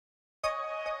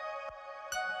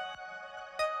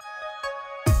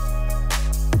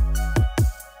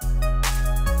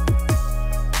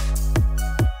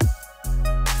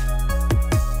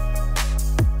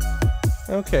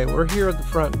Okay, we're here at the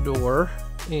front door,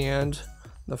 and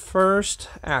the first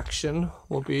action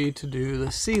will be to do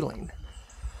the ceiling.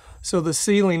 So the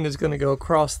ceiling is going to go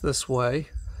across this way,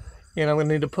 and I'm going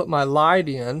to need to put my light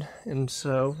in. And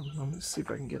so let me see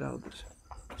if I can get out of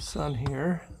the sun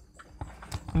here.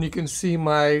 And you can see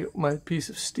my piece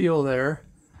of steel there.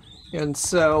 And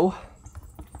so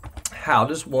how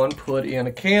does one put in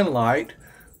a can light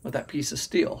with that piece of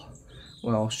steel?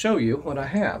 Well, I'll show you what I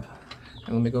have.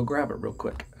 And let me go grab it real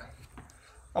quick.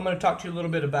 I'm going to talk to you a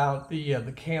little bit about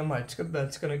the can lights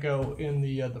that's going to go in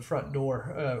the front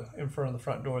door, in front of the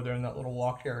front door there in that little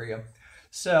walk area.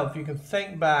 So if you can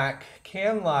think back,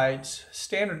 can lights,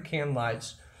 standard can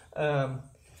lights,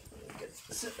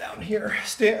 sit down here.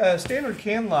 Standard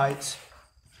can lights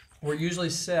were usually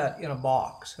set in a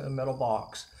box, a metal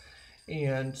box,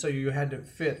 and so you had to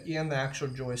fit in the actual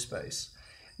joy space.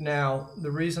 Now,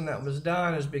 the reason that was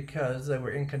done is because they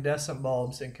were incandescent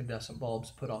bulbs. Incandescent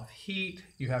bulbs put off heat.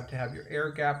 You have to have your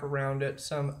air gap around it,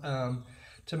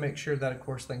 to make sure that, of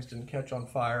course, things didn't catch on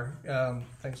fire,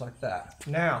 things like that.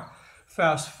 Now,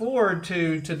 fast forward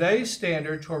to today's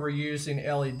standards where we're using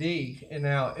LED, and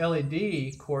now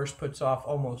LED, of course, puts off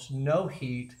almost no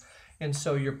heat, and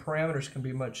so your parameters can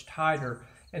be much tighter,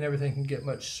 and everything can get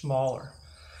much smaller.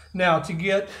 Now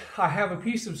I have a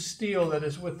piece of steel that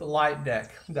is with the light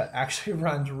deck that actually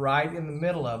runs right in the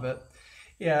middle of it,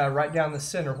 right down the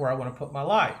center where I want to put my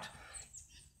light.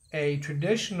 A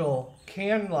traditional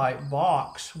can light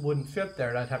box wouldn't fit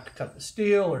there. I'd have to cut the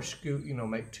steel or scoot,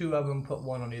 make two of them, put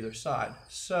one on either side.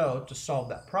 So to solve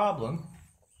that problem,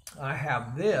 I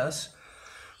have this,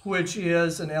 which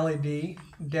is an LED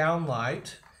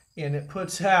downlight, and it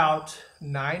puts out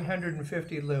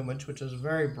 950 lumens, which is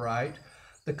very bright.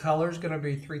 The color is going to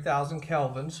be 3000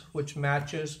 kelvins, which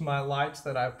matches my lights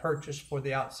that I've purchased for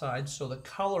the outside. So the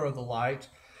color of the light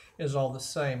is all the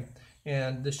same,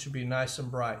 and this should be nice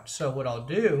and bright. So what I'll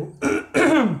do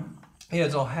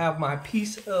is I'll have my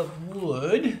piece of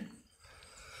wood.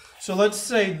 So let's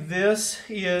say this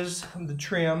is the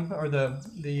trim, or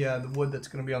the wood that's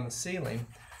going to be on the ceiling,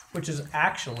 which is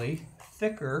actually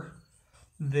thicker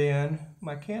than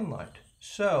my can light.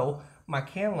 So my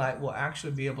can light will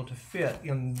actually be able to fit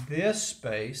in this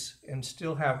space and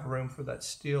still have room for that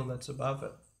steel that's above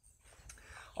it.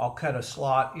 I'll cut a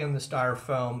slot in the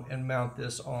styrofoam and mount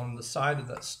this on the side of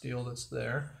that steel that's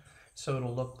there, so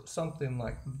it'll look something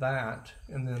like that.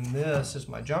 And then this is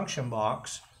my junction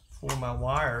box for my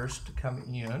wires to come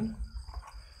in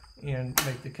and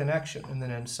make the connection. And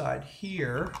then inside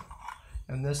here,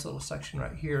 and this little section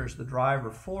right here, is the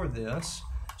driver for this.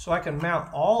 So I can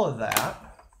mount all of that.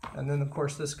 And then, of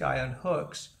course, this guy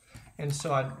unhooks, and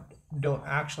so I don't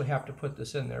actually have to put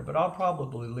this in there, but I'll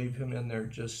probably leave him in there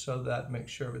just so that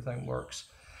makes sure everything works.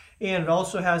 And it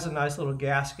also has a nice little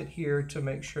gasket here to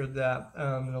make sure that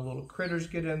the little critters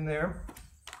get in there.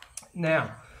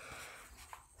 Now,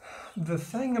 the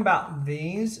thing about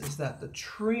these is that the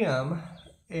trim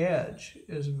edge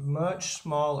is much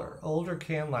smaller. Older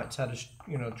can lights had,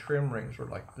 trim rings were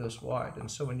like this wide, and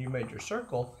so when you made your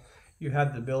circle, you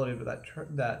had the ability for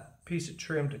that piece of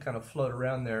trim to kind of float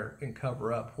around there and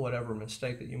cover up whatever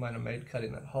mistake that you might have made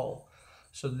cutting that hole.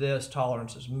 So this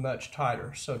tolerance is much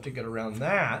tighter. So to get around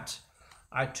that,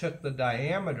 I took the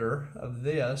diameter of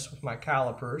this with my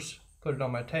calipers, put it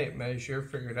on my tape measure,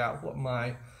 figured out what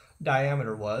my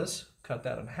diameter was, cut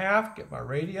that in half, get my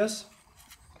radius,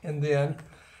 and then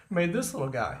made this little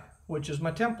guy, which is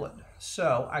my template.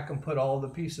 So I can put all the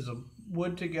pieces of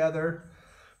wood together,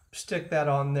 stick that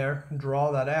on there,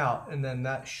 draw that out, and then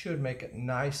that should make it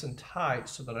nice and tight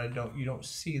so that you don't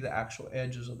see the actual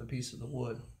edges of the piece of the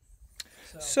wood.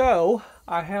 So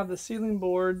I have the ceiling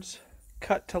boards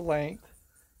cut to length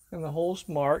and the holes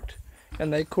marked,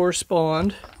 and they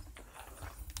correspond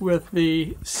with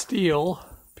the steel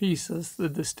pieces,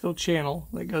 the steel channel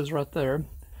that goes right there.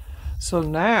 So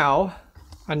now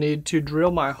I need to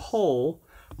drill my hole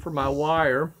for my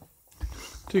wire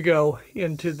to go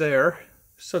into there,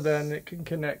 so then it can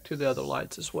connect to the other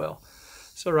lights as well.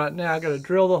 So right now I got to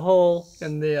drill the hole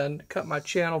and then cut my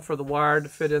channel for the wire to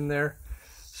fit in there.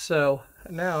 So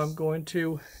now I'm going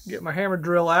to get my hammer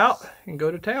drill out and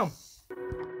go to town.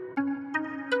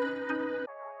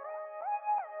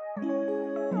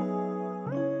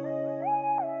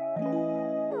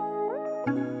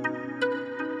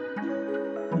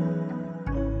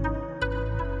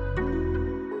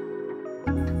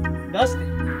 Dusty.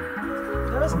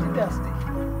 Dusty, dusty.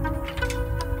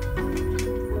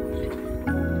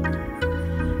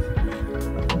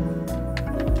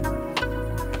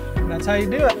 That's how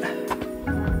you do it.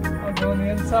 I'll go on the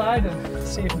inside and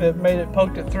see if it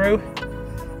poked it through.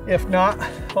 If not,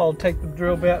 I'll take the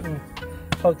drill bit and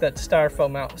poke that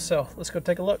styrofoam out. So let's go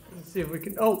take a look and see if we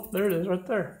can, oh, there it is right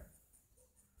there.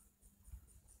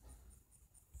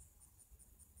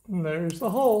 And there's the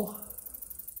hole.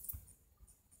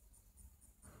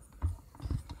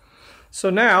 So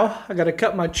now I got to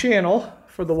cut my channel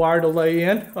for the wire to lay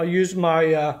in. I'll use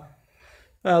my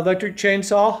electric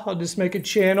chainsaw. I'll just make a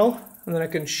channel and then I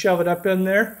can shove it up in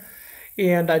there.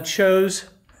 And I chose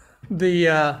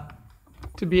the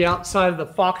to be outside of the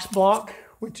Fox Block,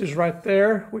 which is right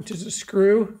there, which is a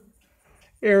screw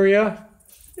area,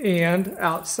 and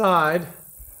outside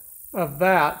of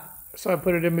that. So I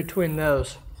put it in between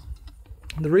those.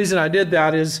 The reason I did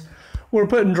that is we're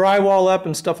putting drywall up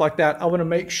and stuff like that. I want to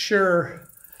make sure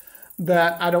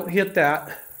that I don't hit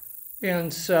that.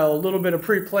 And so a little bit of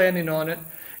pre-planning on it.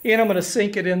 And I'm going to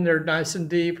sink it in there nice and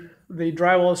deep. The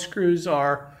drywall screws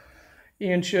are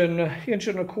inch and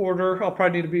a quarter. I'll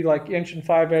probably need to be like 1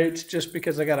 5/8 just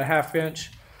because I got a 1/2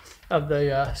 inch of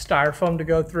the styrofoam to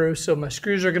go through. So my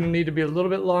screws are going to need to be a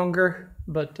little bit longer.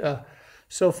 But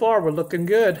so far we're looking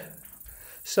good.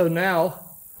 So now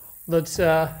let's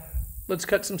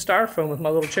cut some styrofoam with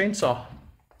my little chainsaw.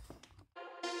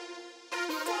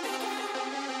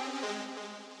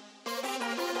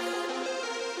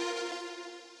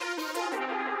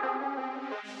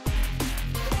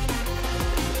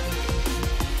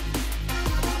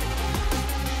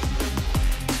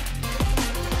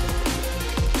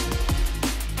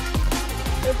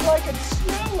 It's like it's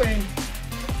snowing.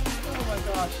 Oh my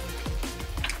gosh.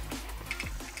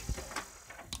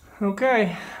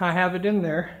 Okay, I have it in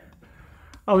there.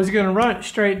 I was going to run it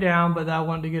straight down, but I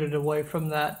wanted to get it away from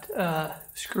that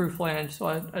screw flange, so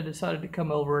I decided to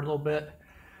come over it a little bit.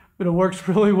 But it works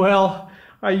really well.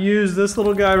 I use this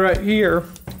little guy right here,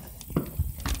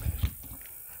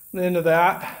 the end of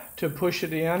that, to push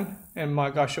it in, and my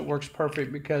gosh, it works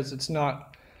perfect because it's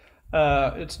not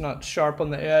sharp on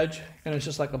the edge, and it's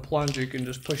just like a plunger. You can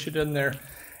just push it in there,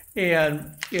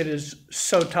 and it is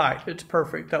so tight. It's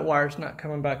perfect. That wire's not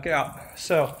coming back out.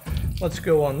 So let's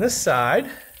go on this side,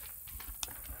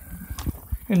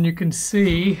 and you can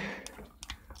see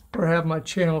where I have my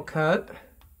channel cut.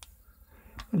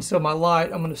 And so my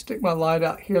light, I'm going to stick my light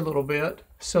out here a little bit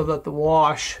so that the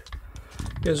wash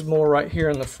is more right here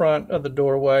in the front of the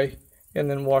doorway and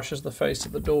then washes the face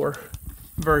of the door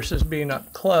versus being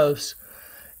up close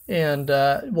and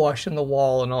washing the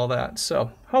wall and all that.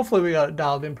 So hopefully we got it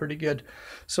dialed in pretty good.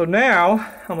 So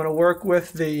now I'm going to work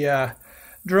with the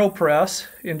drill press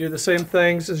and do the same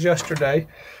things as yesterday,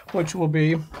 which will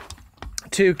be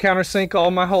to countersink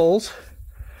all my holes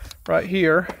right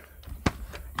here,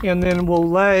 and then we'll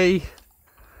lay,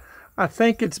 I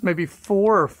think it's maybe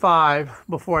 4 or 5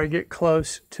 before I get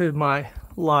close to my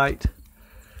light,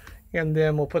 and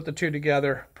then we'll put the two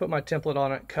together, put my template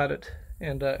on it, cut it,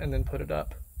 and then put it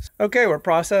up. Okay, we're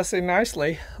processing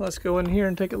nicely. Let's go in here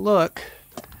and take a look.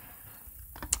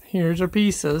 Here's our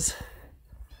pieces.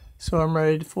 So I'm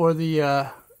ready for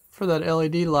the for that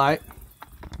LED light.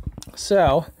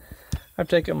 So I've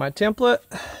taken my template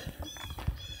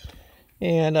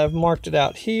and I've marked it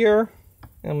out here.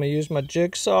 I'm gonna use my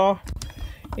jigsaw.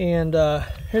 And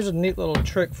here's a neat little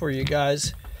trick for you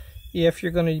guys. If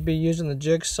you're going to be using the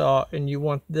jigsaw and you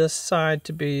want this side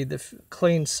to be the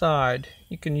clean side,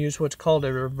 you can use what's called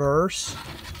a reverse.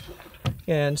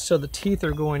 And so the teeth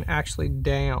are going actually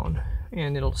down,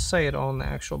 and it'll say it on the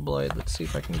actual blade. Let's see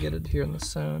if I can get it here in the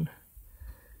sun.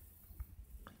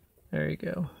 There you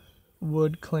go.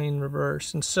 Wood clean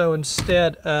reverse. And so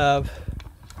instead of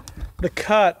the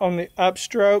cut on the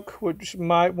upstroke, which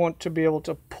might want to be able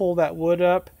to pull that wood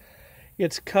up,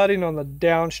 it's cutting on the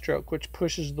downstroke, which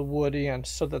pushes the wood in,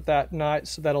 so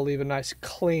that'll leave a nice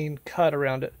clean cut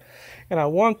around it. And I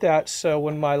want that so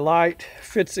when my light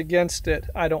fits against it,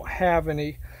 I don't have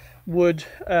any wood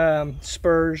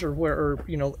spurs or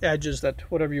edges, that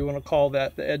whatever you want to call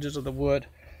that, the edges of the wood.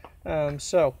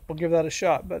 So we'll give that a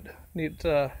shot. But neat,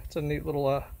 it's a neat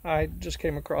little. I just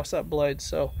came across that blade,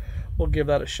 so we'll give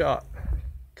that a shot.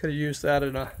 Could have used that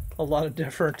in a lot of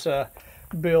different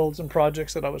builds and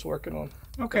projects that I was working on.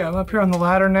 Okay, I'm up here on the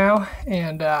ladder now,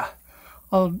 and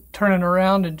I'll turn it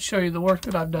around and show you the work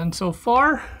that I've done so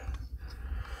far.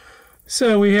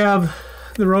 So we have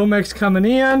the Romex coming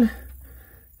in,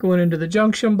 going into the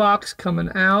junction box, coming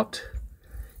out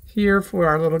here for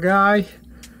our little guy.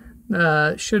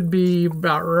 Should be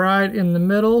about right in the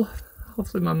middle.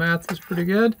 Hopefully my math is pretty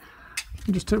good.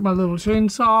 I just took my little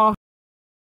chainsaw.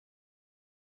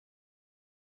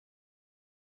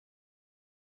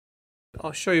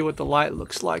 I'll show you what the light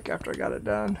looks like after I got it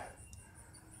done.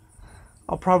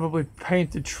 I'll probably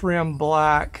paint the trim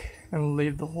black and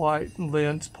leave the white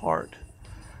lens part.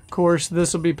 Of course,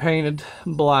 this will be painted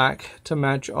black to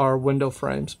match our window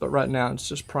frames, but right now it's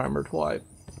just primered white.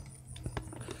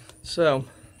 So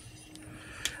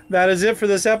that is it for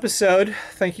this episode.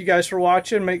 Thank you guys for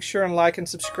watching. Make sure and like and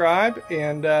subscribe,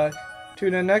 and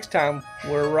tune in next time.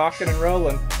 We're rocking and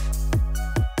rolling.